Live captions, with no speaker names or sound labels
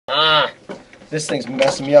This thing's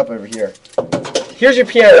messing me up over here. Here's your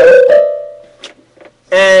piano,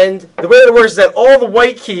 and the way it works is that all the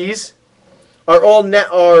white keys are all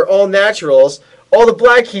naturals. All the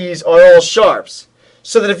black keys are all sharps.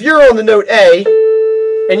 So that if you're on the note A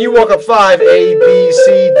and you walk up 5, A, B,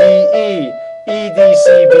 C, D, E, E, D,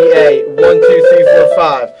 C, B, A, 1, 2, 3, 4,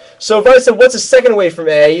 5. So if I said, what's the second away from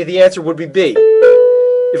A, the answer would be B.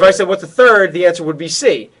 If I said, what's the third, the answer would be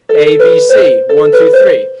C. A, B, C, 1, 2,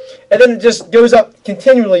 3. And then it just goes up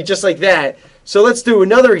continually just like that. So let's do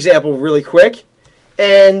another example really quick.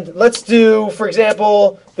 And let's do, for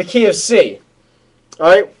example, the key of C. All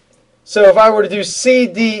right? So if I were to do C,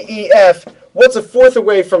 D, E, F, what's a fourth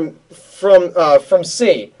away from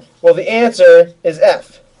C? Well, the answer is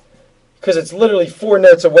F, because it's literally 4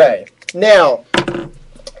 notes away. Now,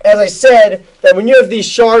 as I said, that when you have these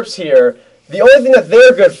sharps here, the only thing that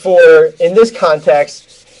they're good for in this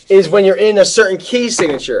context is when you're in a certain key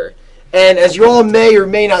signature. And as you all may or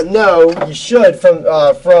may not know, you should from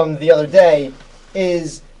the other day,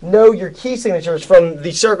 is know your key signatures from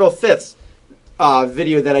the circle fifths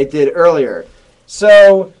video that I did earlier.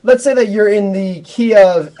 So let's say that you're in the key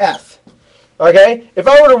of F. Okay? If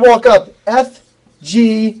I were to walk up F,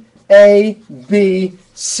 G, A, B,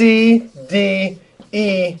 C, D,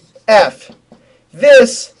 E, F.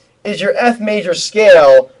 This is your F major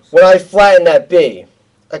scale when I flatten that B.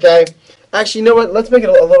 Okay? Actually, you know what? Let's make it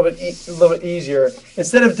a little bit easier.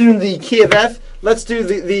 Instead of doing the key of F, let's do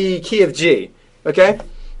the key of G. Okay?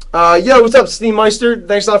 Yo, what's up, Steammeister?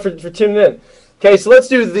 Thanks a lot for tuning in. Okay, so let's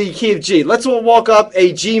do the key of G. Let's walk up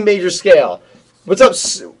a G major scale. What's up,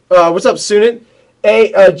 Sunit?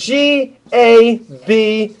 G, A,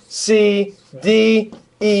 B, C, D,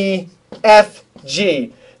 E, F,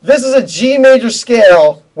 G. This is a G major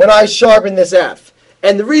scale when I sharpen this F.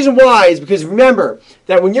 And the reason why is because remember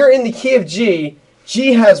that when you're in the key of G,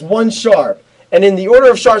 G has 1 sharp. And in the order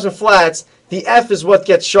of sharps and flats, the F is what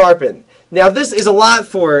gets sharpened. Now this is a lot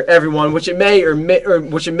for everyone, which it may or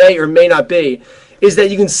may not be, is that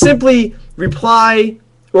you can simply reply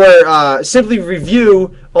or simply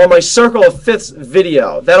review on my Circle of Fifths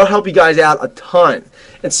video. That'll help you guys out a ton.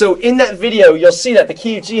 And so in that video, you'll see that the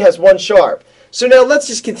key of G has 1 sharp. So now let's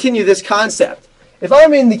just continue this concept. If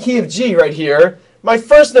I'm in the key of G right here, my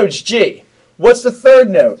first note's G. What's the third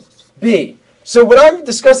note? B. So when I'm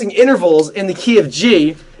discussing intervals in the key of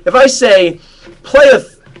G, if I say play a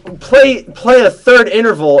third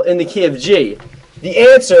interval in the key of G, the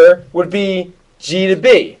answer would be G to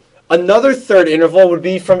B. Another third interval would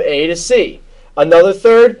be from A to C. Another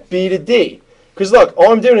third, B to D. Because look,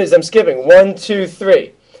 all I'm doing is I'm skipping 1, 2,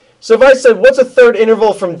 3. So if I said, what's a third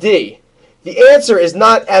interval from D? The answer is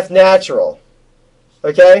not F natural.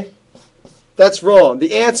 Okay? That's wrong.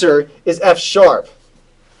 The answer is F sharp.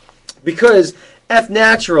 Because F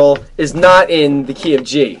natural is not in the key of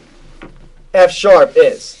G. F sharp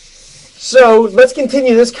is. So let's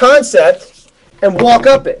continue this concept and walk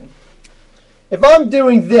up it. If I'm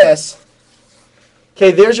doing this,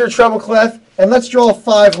 okay, there's your treble clef, and let's draw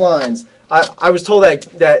 5 lines. I was told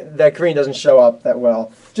that green doesn't show up that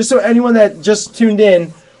well. Just so anyone that just tuned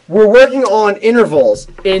in, we're working on intervals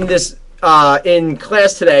in this in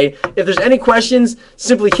class today. If there's any questions,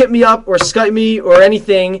 simply hit me up or Skype me or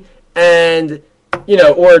anything, and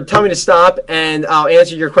or tell me to stop, and I'll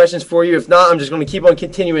answer your questions for you. If not, I'm just going to keep on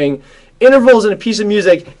continuing. Intervals in a piece of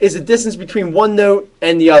music is the distance between one note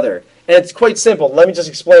and the other. And it's quite simple. Let me just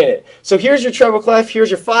explain it. So here's your treble clef.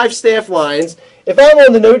 Here's your 5 staff lines. If I'm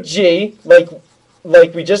on the note G, like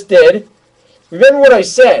we just did, remember what I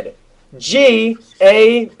said. G,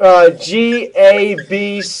 A,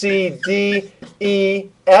 B, C, D, E,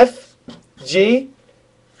 F, G.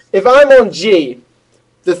 If I'm on G,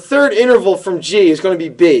 the third interval from G is going to be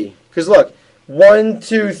B. Because look, 1,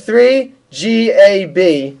 2, 3, G, A,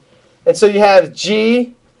 B. And so you have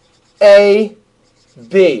G, A,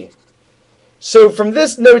 B. So from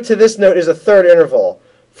this note to this note is a third interval.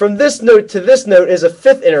 From this note to this note is a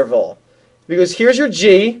 5th interval. Because here's your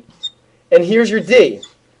G, and here's your D.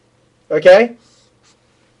 Okay?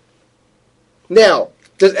 Now,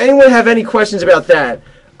 does anyone have any questions about that?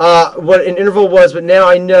 What an interval was, but now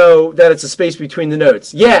I know that it's a space between the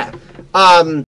notes. Yeah.